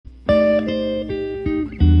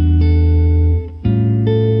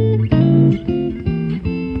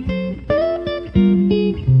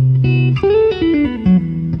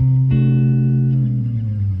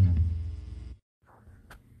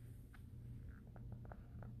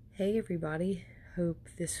Hey everybody, hope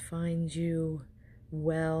this finds you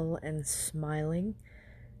well and smiling.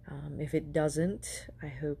 If it doesn't, I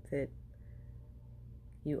hope that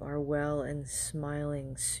you are well and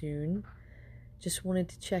smiling soon. Just wanted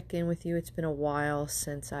to check in with you. It's been a while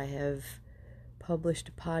since I have published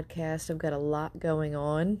a podcast. I've got a lot going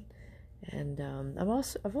on, and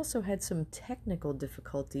I've also had some technical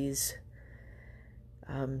difficulties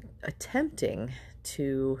attempting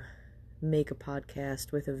to make a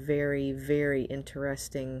podcast with a very, very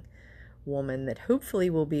interesting woman that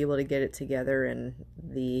hopefully will be able to get it together and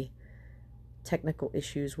the technical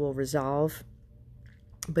issues will resolve.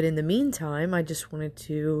 But in the meantime, I just wanted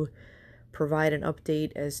to provide an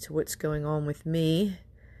update as to what's going on with me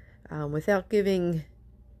without giving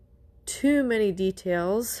too many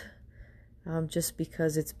details, just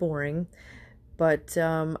because it's boring. But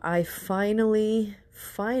I finally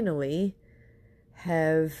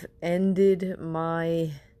have ended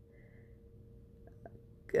my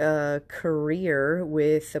career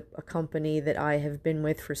with a company that I have been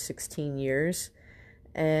with for 16 years,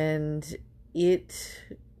 and it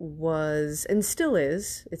was, and still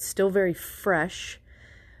is, it's still very fresh,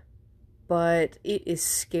 but it is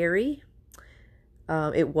scary.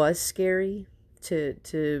 It was scary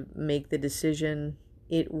to make the decision.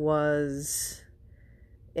 It was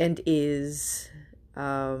and is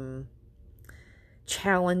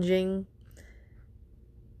challenging,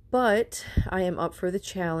 but I am up for the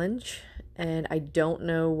challenge, and I don't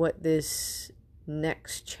know what this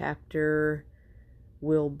next chapter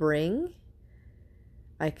will bring.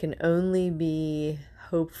 I can only be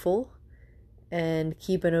hopeful and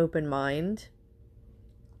keep an open mind,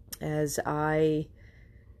 as I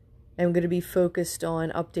am going to be focused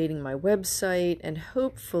on updating my website and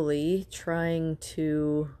hopefully trying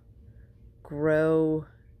to grow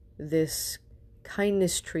this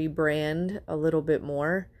Kindness Tree brand a little bit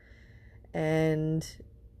more and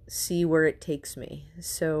see where it takes me.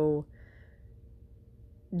 So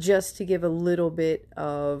just to give a little bit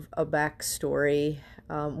of a backstory,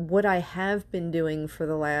 what I have been doing for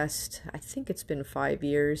the last, I think it's been 5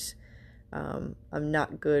 years. I'm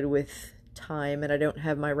not good with time and I don't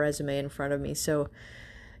have my resume in front of me, so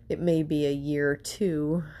it may be a year or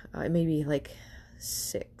two. It may be like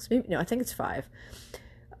 6, maybe, no, I think it's 5.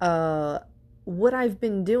 What I've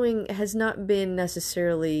been doing has not been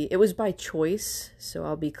necessarily, it was by choice, so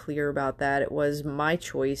I'll be clear about that. It was my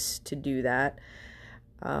choice to do that,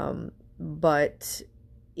 but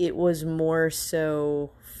it was more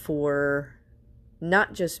so for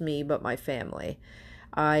not just me, but my family.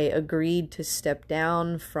 I agreed to step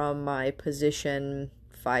down from my position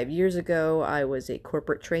 5 years ago. I was a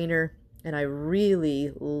corporate trainer, and I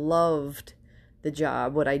really loved the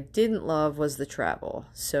job. What I didn't love was the travel.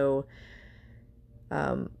 So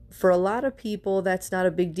for a lot of people, that's not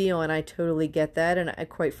a big deal, and I totally get that, and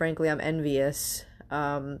quite frankly, I'm envious.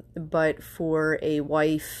 But for a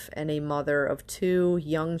wife and a mother of 2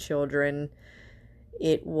 young children,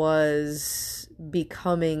 it was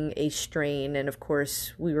becoming a strain, and of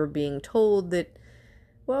course, we were being told that,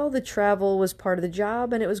 well, the travel was part of the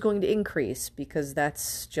job, and it was going to increase, because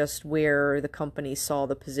that's just where the company saw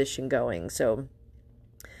the position going. So,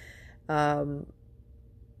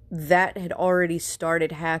 that had already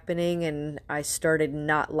started happening, and I started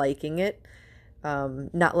not liking it,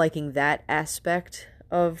 not liking that aspect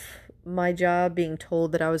of my job, being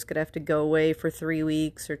told that I was going to have to go away for 3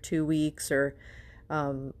 weeks or 2 weeks, or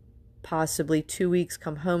possibly 2 weeks,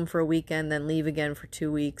 come home for a weekend, then leave again for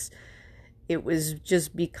 2 weeks. It was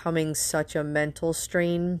just becoming such a mental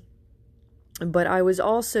strain. But I was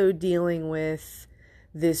also dealing with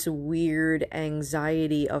this weird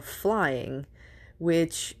anxiety of flying,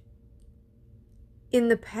 which in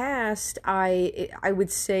the past, I would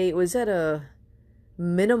say it was at a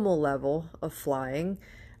minimal level of flying.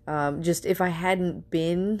 Just if I hadn't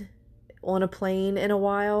been on a plane in a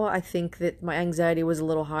while, I think that my anxiety was a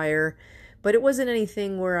little higher. But it wasn't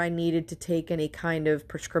anything where I needed to take any kind of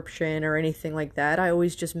prescription or anything like that. I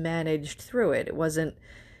always just managed through it. It wasn't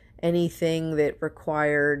anything that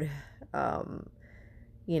required, that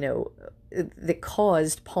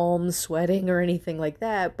caused palm sweating or anything like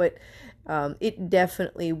that. But it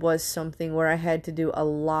definitely was something where I had to do a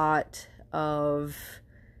lot of,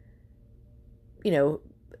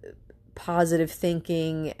 positive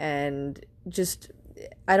thinking, and just,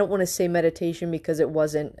 I don't want to say meditation because it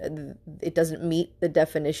doesn't meet the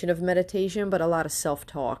definition of meditation, but a lot of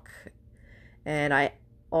self-talk. And I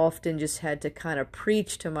often just had to kind of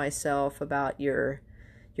preach to myself about you're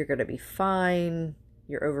going to be fine,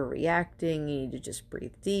 you're overreacting, you need to just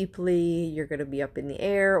breathe deeply, you're going to be up in the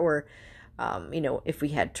air, or If we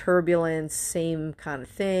had turbulence, same kind of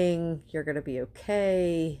thing, you're going to be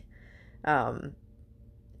okay.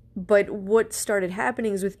 But what started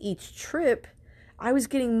happening is with each trip, I was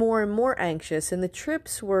getting more and more anxious, and the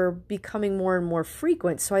trips were becoming more and more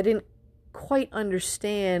frequent. So I didn't quite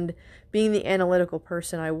understand, being the analytical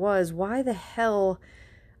person I was, why the hell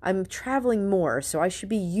I'm traveling more. So I should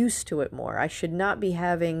be used to it more. I should not be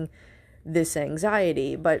having this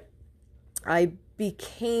anxiety. But I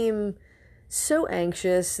became so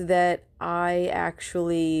anxious that I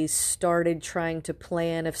actually started trying to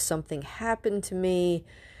plan, if something happened to me,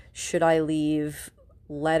 should I leave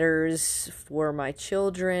letters for my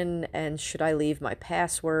children, and should I leave my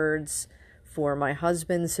passwords for my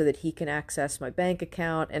husband so that he can access my bank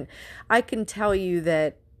account? And I can tell you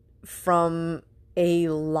that from a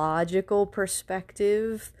logical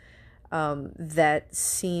perspective, that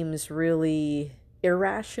seems really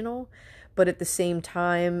irrational, but at the same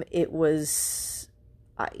time, it was,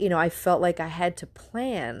 I felt like I had to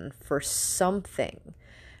plan for something.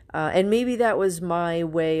 And maybe that was my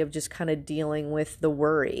way of just kind of dealing with the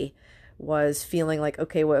worry, was feeling like,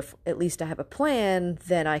 okay, well, if at least I have a plan,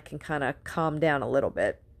 then I can kind of calm down a little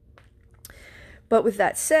bit. But with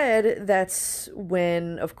that said, that's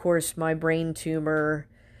when, of course, my brain tumor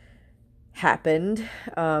happened.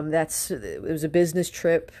 It was a business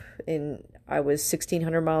trip, and I was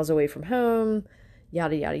 1,600 miles away from home,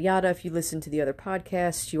 yada, yada, yada. If you listen to the other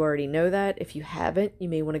podcasts, you already know that. If you haven't, you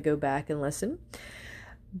may want to go back and listen.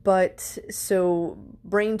 But so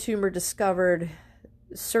brain tumor discovered,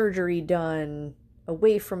 surgery done,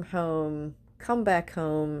 away from home, come back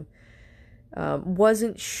home,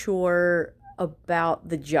 wasn't sure about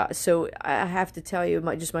the job. So I have to tell you,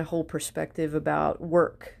 my whole perspective about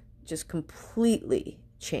work just completely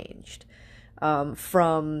changed.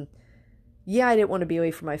 From, I didn't want to be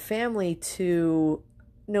away from my family, to,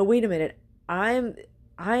 no, wait a minute,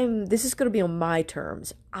 this is going to be on my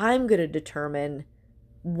terms. I'm going to determine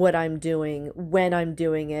what I'm doing, when I'm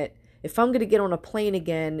doing it. If I'm going to get on a plane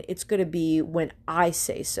again, it's going to be when I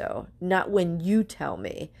say so, not when you tell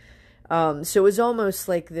me. So it was almost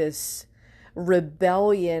like this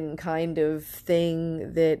rebellion kind of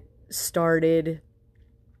thing that started,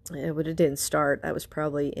 but it didn't start. That was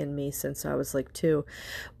probably in me since I was like 2.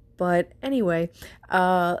 But anyway,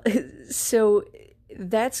 so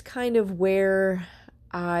that's kind of where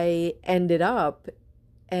I ended up.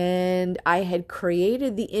 And I had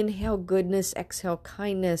created the Inhale Goodness, Exhale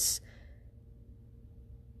Kindness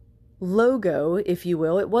logo, if you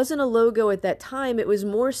will. It wasn't a logo at that time. It was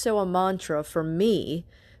more so a mantra for me,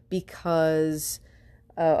 because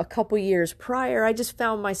a couple years prior, I just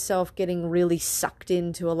found myself getting really sucked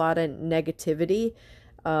into a lot of negativity.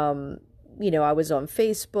 I was on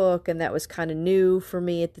Facebook, and that was kind of new for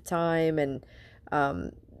me at the time. And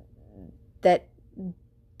that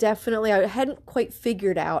definitely, I hadn't quite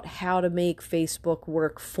figured out how to make Facebook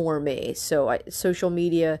work for me. So social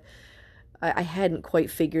media, I hadn't quite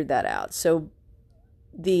figured that out. So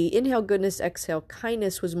the Inhale Goodness, Exhale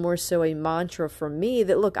Kindness was more so a mantra for me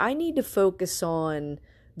that, look, I need to focus on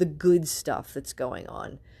the good stuff that's going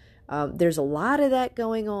on. There's a lot of that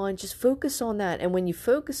going on. Just focus on that. And when you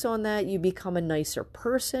focus on that, you become a nicer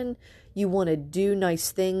person. You want to do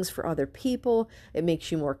nice things for other people. It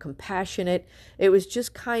makes you more compassionate. It was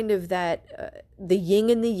just kind of that, the yin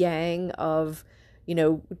and the yang of,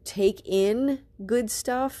 take in good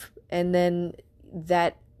stuff, and then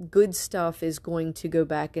that good stuff is going to go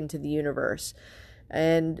back into the universe.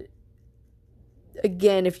 And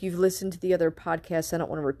again, if you've listened to the other podcasts, I don't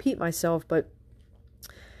want to repeat myself, but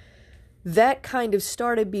that kind of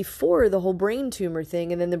started before the whole brain tumor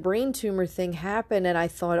thing. And then the brain tumor thing happened, and I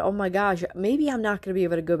thought, oh my gosh, maybe I'm not going to be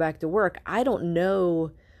able to go back to work. I don't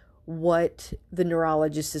know what the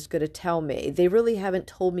neurologist is going to tell me. They really haven't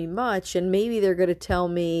told me much, and maybe they're going to tell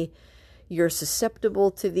me, you're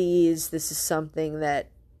susceptible to these. This is something that,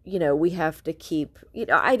 we have to keep.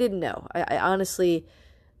 I didn't know. I honestly,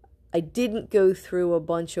 I didn't go through a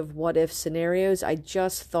bunch of what if scenarios. I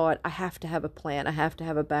just thought, I have to have a plan. I have to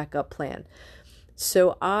have a backup plan.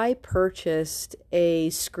 So I purchased a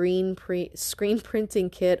screen printing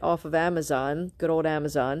kit off of Amazon, good old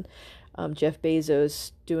Amazon. Jeff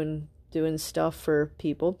Bezos doing stuff for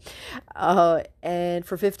people, and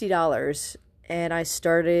for $50. And I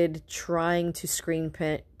started trying to screen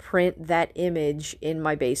print that image in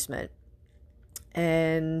my basement.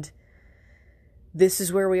 And this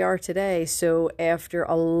is where we are today. So after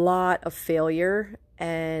a lot of failure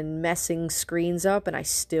and messing screens up, and I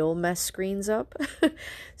still mess screens up,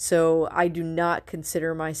 so I do not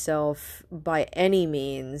consider myself by any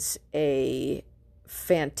means a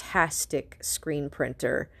fantastic screen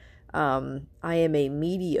printer. I am a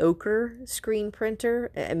mediocre screen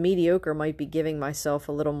printer. And mediocre might be giving myself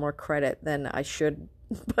a little more credit than I should,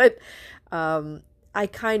 but I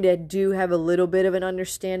kind of do have a little bit of an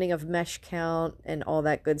understanding of mesh count and all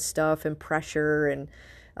that good stuff and pressure, and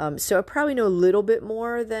so I probably know a little bit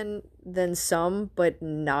more than some, but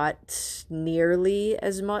not nearly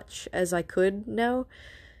as much as I could know.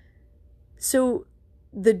 So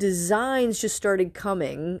the designs just started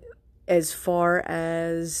coming as far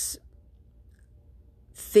as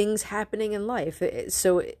things happening in life.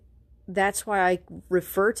 So that's why I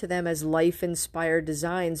refer to them as life-inspired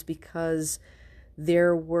designs, because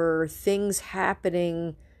there were things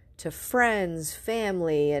happening to friends,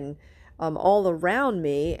 family, and all around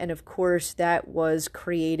me. And of course, that was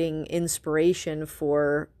creating inspiration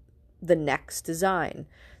for the next design.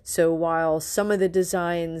 So while some of the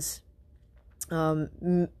designs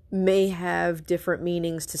may have different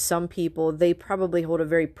meanings to some people, they probably hold a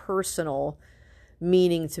very personal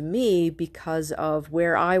meaning to me because of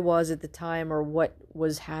where I was at the time or what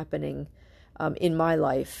was happening in my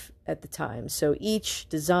life at the time. So each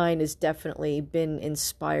design has definitely been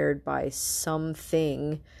inspired by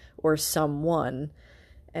something or someone.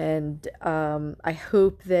 And I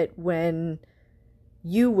hope that when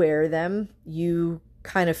you wear them, you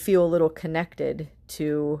kind of feel a little connected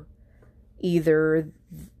to either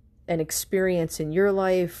an experience in your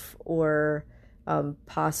life or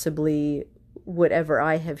possibly whatever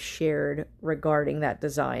I have shared regarding that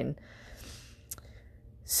design.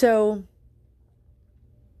 So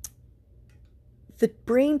the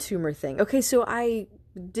brain tumor thing. Okay, so I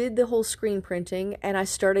did the whole screen printing and I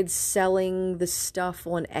started selling the stuff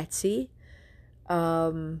on Etsy.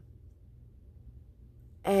 And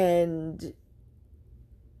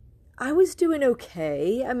I was doing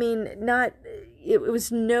okay. I mean, it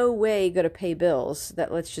was no way going to pay bills.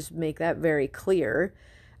 Let's just make that very clear.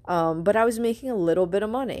 But I was making a little bit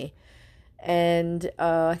of money. And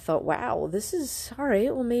I thought, wow, this is all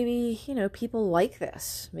right. Well, maybe, people like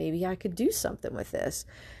this. Maybe I could do something with this.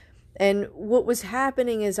 And what was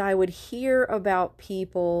happening is I would hear about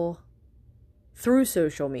people through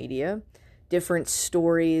social media, different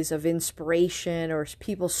stories of inspiration or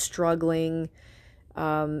people struggling,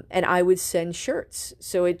 and I would send shirts.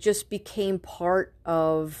 So it just became part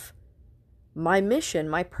of my mission,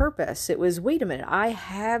 my purpose. It was, wait a minute, I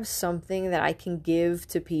have something that I can give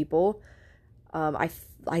to people. I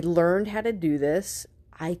learned how to do this.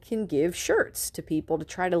 I can give shirts to people to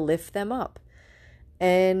try to lift them up.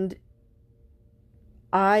 And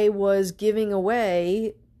I was giving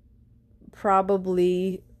away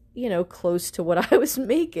probably, close to what I was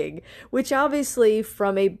making, which obviously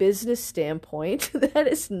from a business standpoint, that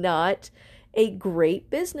is not a great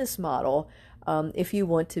business model if you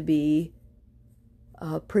want to be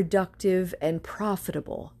productive and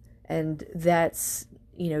profitable. And that's,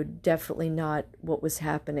 definitely not what was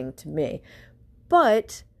happening to me.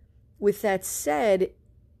 But with that said,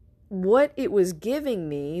 what it was giving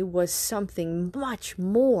me was something much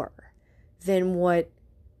more than what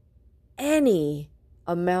any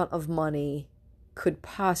amount of money could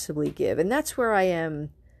possibly give. And that's where I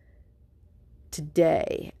am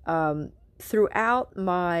today. Throughout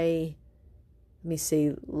my, mid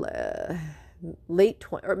to late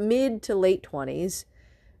 20s,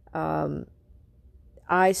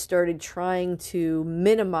 I started trying to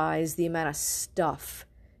minimize the amount of stuff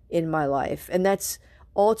in my life. And that's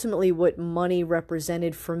ultimately what money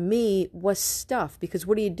represented for me, was stuff. Because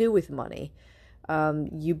what do you do with money?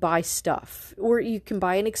 You buy stuff, or you can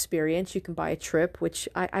buy an experience, you can buy a trip, which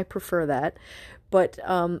I prefer that. But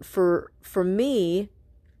for me,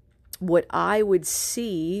 what I would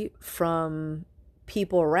see from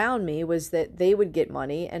people around me was that they would get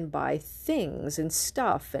money and buy things and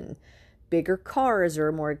stuff, and bigger cars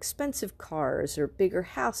or more expensive cars, or bigger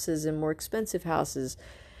houses and more expensive houses.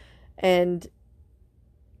 And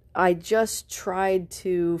I just tried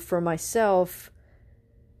to, for myself,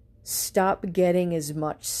 stop getting as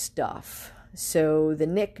much stuff. So the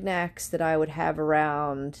knickknacks that I would have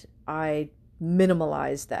around, I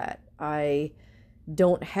minimalized that. I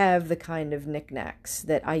don't have the kind of knickknacks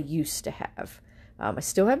that I used to have. I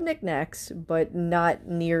still have knickknacks, but not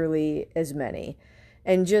nearly as many.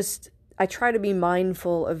 And I try to be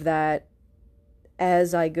mindful of that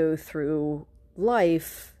as I go through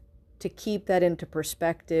life, to keep that into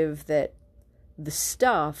perspective, that the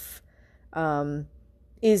stuff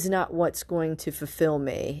is not what's going to fulfill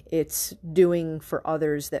me. It's doing for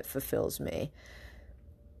others that fulfills me.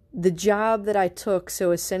 The job that I took,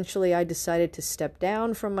 so essentially I decided to step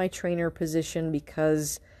down from my trainer position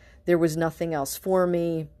because there was nothing else for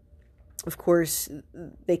me. Of course,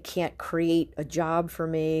 they can't create a job for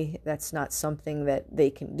me. That's not something that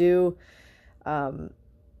they can do.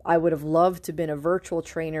 I would have loved to have been a virtual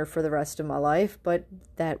trainer for the rest of my life, but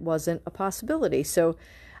that wasn't a possibility. So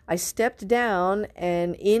I stepped down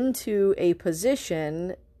and into a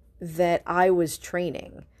position that I was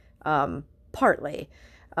training, partly.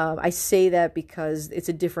 I say that because it's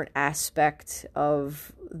a different aspect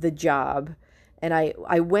of the job. And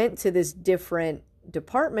I went to this different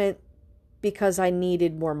department because I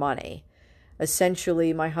needed more money.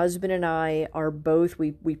 Essentially, my husband and I are both,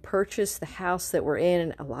 we purchased the house that we're in,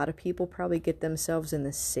 and a lot of people probably get themselves in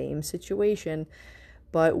the same situation,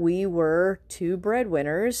 but we were two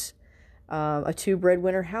breadwinners, a two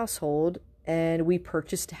breadwinner household, and we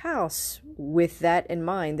purchased a house with that in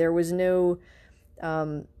mind. There was no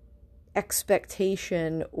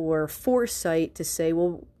expectation or foresight to say,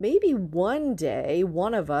 well, maybe one day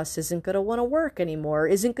one of us isn't going to want to work anymore,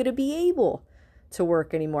 isn't going to be able to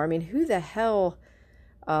work anymore. I mean, who the hell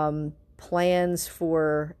plans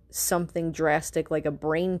for something drastic like a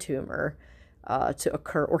brain tumor to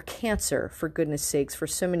occur, or cancer, for goodness sakes? For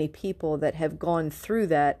so many people that have gone through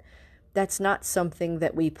that, that's not something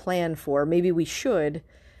that we plan for. Maybe we should,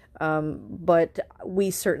 but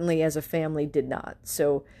we certainly as a family did not.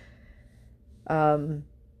 So I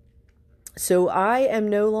am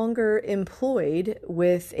no longer employed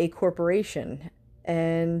with a corporation,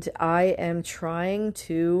 and I am trying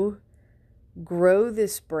to grow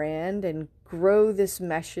this brand and grow this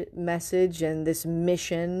message and this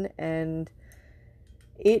mission, and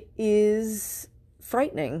it is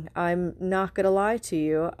frightening. I'm not going to lie to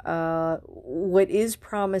you. What is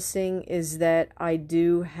promising is that I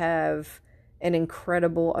do have an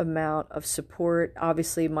incredible amount of support.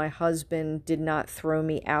 Obviously, my husband did not throw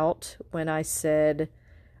me out when I said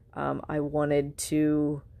I wanted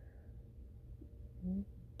to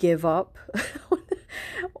give up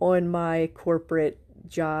on my corporate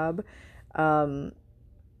job.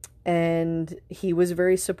 And he was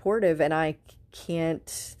very supportive, and I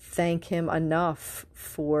can't thank him enough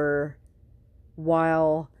for,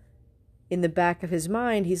 while in the back of his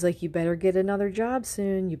mind, he's like, you better get another job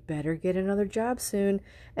soon. You better get another job soon.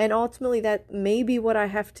 And ultimately, that may be what I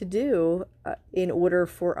have to do in order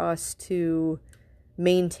for us to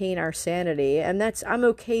maintain our sanity. And I'm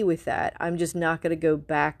okay with that. I'm just not going to go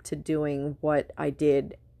back to doing what I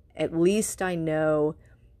did. At least I know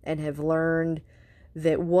and have learned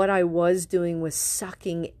that what I was doing was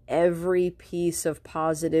sucking every piece of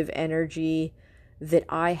positive energy that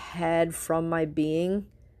I had from my being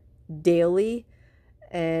daily.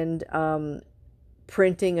 And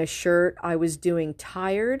printing a shirt I was doing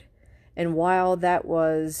tired, and while that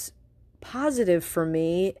was positive for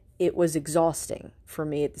me, it was exhausting for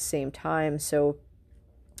me at the same time. So,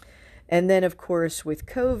 and then of course with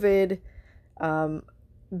COVID,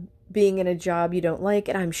 being in a job you don't like,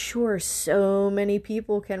 and I'm sure so many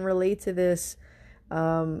people can relate to this,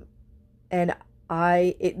 and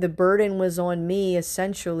the burden was on me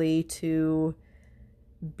essentially to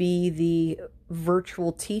be the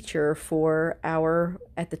virtual teacher for our,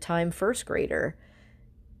 at the time, first grader.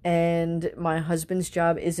 And my husband's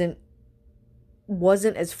job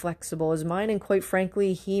wasn't as flexible as mine, and quite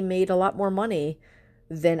frankly, he made a lot more money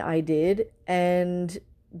than I did, and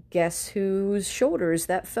guess whose shoulders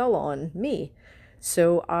that fell on? Me.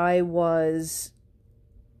 So I was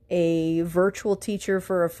a virtual teacher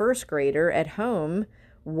for a first grader at home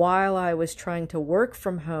while I was trying to work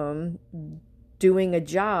from home, doing a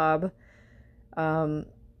job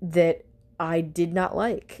that I did not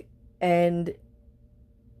like. And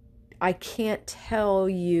I can't tell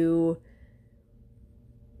you,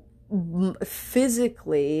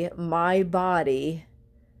 physically, my body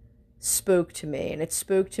spoke to me. And it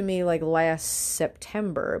spoke to me like last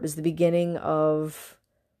September. It was the beginning of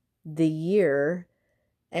the year.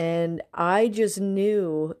 And I just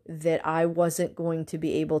knew that I wasn't going to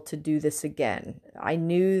be able to do this again. I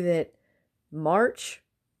knew that March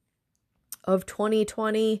of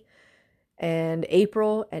 2020 and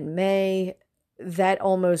April and May, that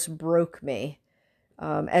almost broke me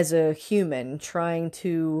as a human, trying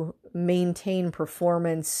to maintain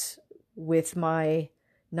performance with my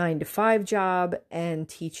 9-to-5 job and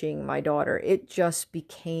teaching my daughter. It just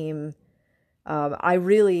became,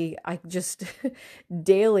 daily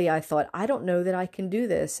I thought, I don't know that I can do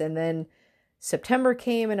this. And then September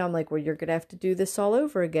came and I'm like, well, you're going to have to do this all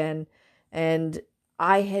over again. And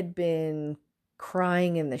I had been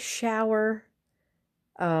crying in the shower.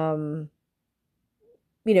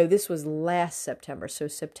 This was last September. So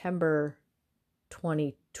September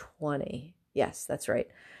 2020. Yes, that's right.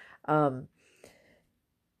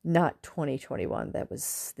 Not 2021. That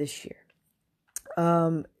was this year.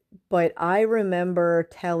 Um, but I remember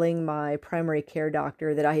telling my primary care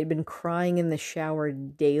doctor that I had been crying in the shower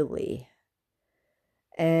daily.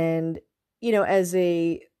 And, as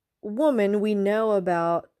a woman, we know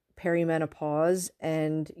about perimenopause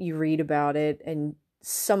and you read about it and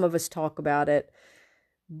some of us talk about it,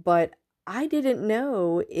 but I didn't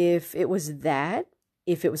know if it was that,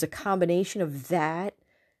 if it was a combination of that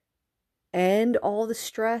and all the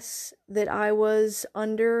stress that I was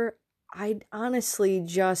under. I honestly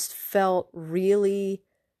just felt really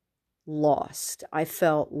lost. I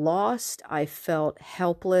felt lost. I felt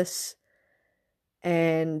helpless.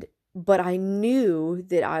 But I knew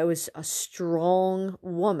that I was a strong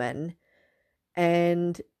woman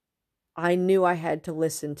and I knew I had to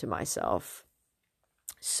listen to myself.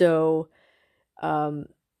 So, um,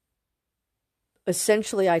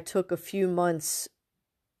 essentially, I took a few months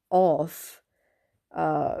off,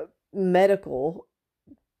 medical,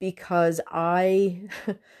 because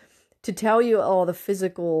to tell you all the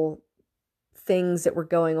physical things that were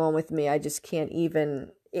going on with me, I just can't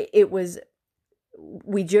even,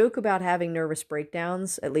 we joke about having nervous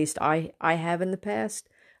breakdowns, at least I have in the past.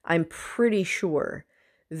 I'm pretty sure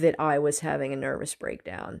that I was having a nervous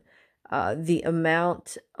breakdown. The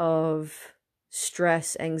amount of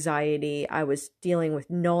stress, anxiety, I was dealing with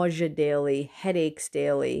nausea daily, headaches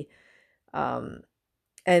daily.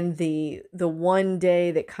 And the one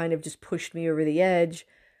day that kind of just pushed me over the edge,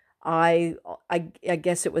 I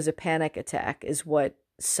guess it was a panic attack, is what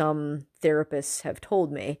some therapists have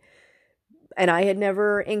told me. And I had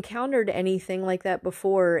never encountered anything like that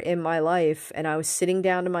before in my life. And I was sitting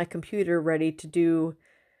down to my computer ready to do,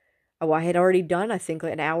 oh, I had already done, I think,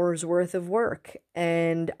 like an hour's worth of work.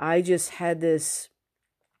 And I just had this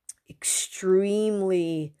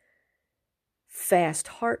extremely fast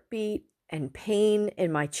heartbeat and pain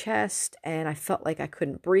in my chest. And I felt like I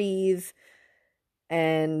couldn't breathe.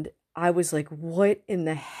 And I was like, what in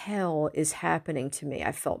the hell is happening to me?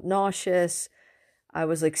 I felt nauseous. I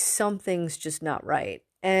was like, something's just not right.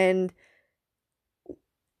 And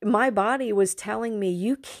my body was telling me,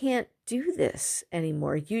 you can't do this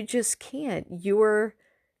anymore. You just can't.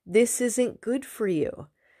 This isn't good for you.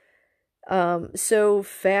 So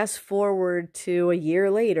fast forward to a year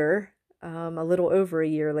later, a little over a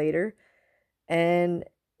year later, and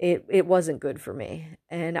it wasn't good for me.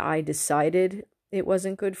 And I decided it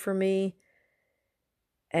wasn't good for me.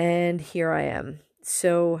 And here I am.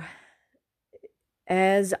 So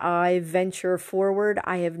as I venture forward,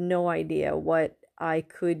 I have no idea what I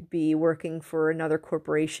could be working for another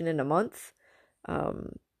corporation in a month.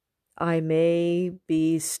 I may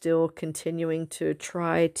be still continuing to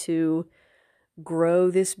try to grow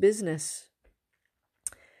this business.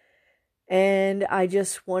 And I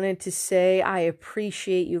just wanted to say I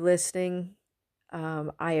appreciate you listening.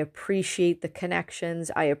 I appreciate the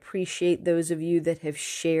connections. I appreciate those of you that have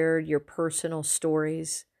shared your personal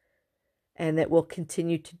stories and that will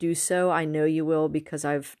continue to do so. I know you will, because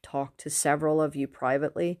I've talked to several of you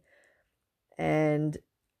privately. And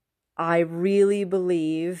I really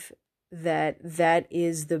believe that that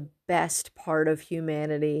is the best part of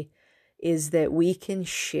humanity, is that we can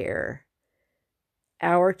share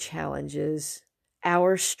our challenges,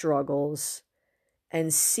 our struggles,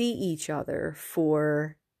 and see each other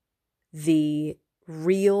for the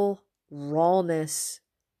real rawness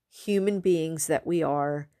human beings that we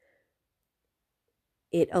are.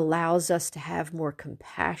 It allows us to have more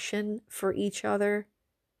compassion for each other.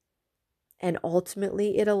 And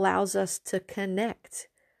ultimately, it allows us to connect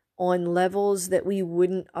on levels that we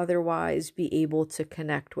wouldn't otherwise be able to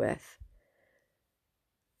connect with.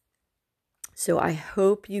 So I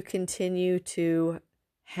hope you continue to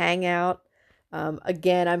hang out.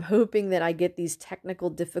 Again, I'm hoping that I get these technical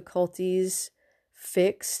difficulties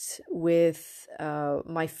fixed with I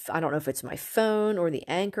don't know if it's my phone or the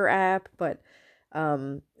Anchor app, but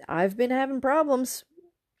I've been having problems.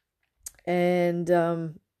 And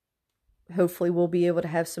hopefully we'll be able to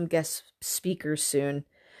have some guest speakers soon.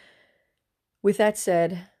 With that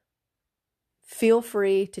said, feel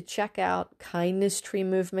free to check out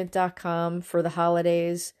kindnesstreemovement.com for the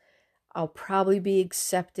holidays. I'll probably be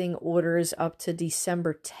accepting orders up to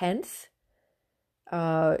December 10th.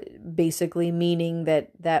 Basically meaning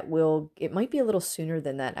that it might be a little sooner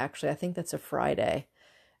than that, actually. I think that's a Friday.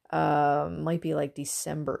 Might be like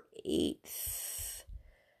December 8th.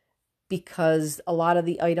 Because a lot of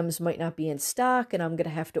the items might not be in stock and I'm going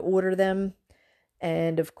to have to order them.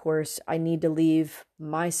 And of course, I need to leave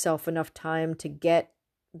myself enough time to get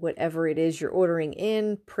whatever it is you're ordering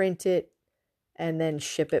in, print it, and then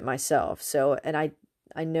ship it myself. So, and I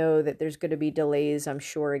know that there's going to be delays, I'm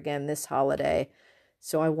sure, again, this holiday.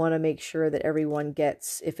 So I want to make sure that everyone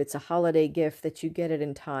gets, if it's a holiday gift, that you get it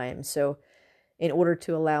in time. So in order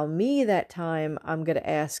to allow me that time, I'm going to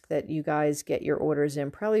ask that you guys get your orders in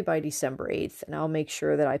probably by December 8th. And I'll make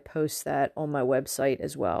sure that I post that on my website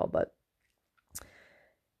as well. But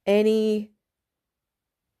any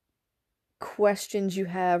questions you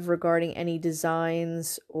have regarding any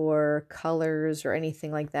designs or colors or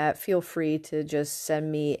anything like that, feel free to just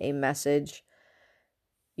send me a message.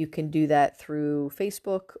 You can do that through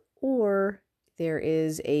Facebook, or there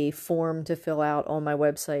is a form to fill out on my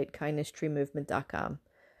website, kindnesstreemovement.com.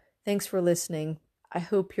 Thanks for listening. I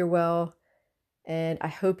hope you're well, and I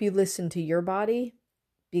hope you listen to your body,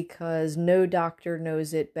 because no doctor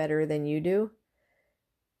knows it better than you do.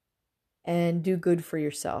 And do good for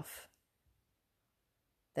yourself.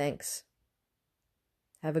 Thanks.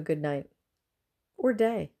 Have a good night. Or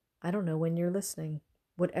day. I don't know when you're listening.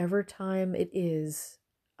 Whatever time it is,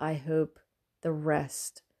 I hope the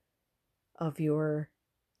rest of your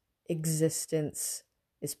existence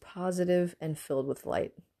is positive and filled with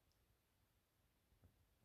light.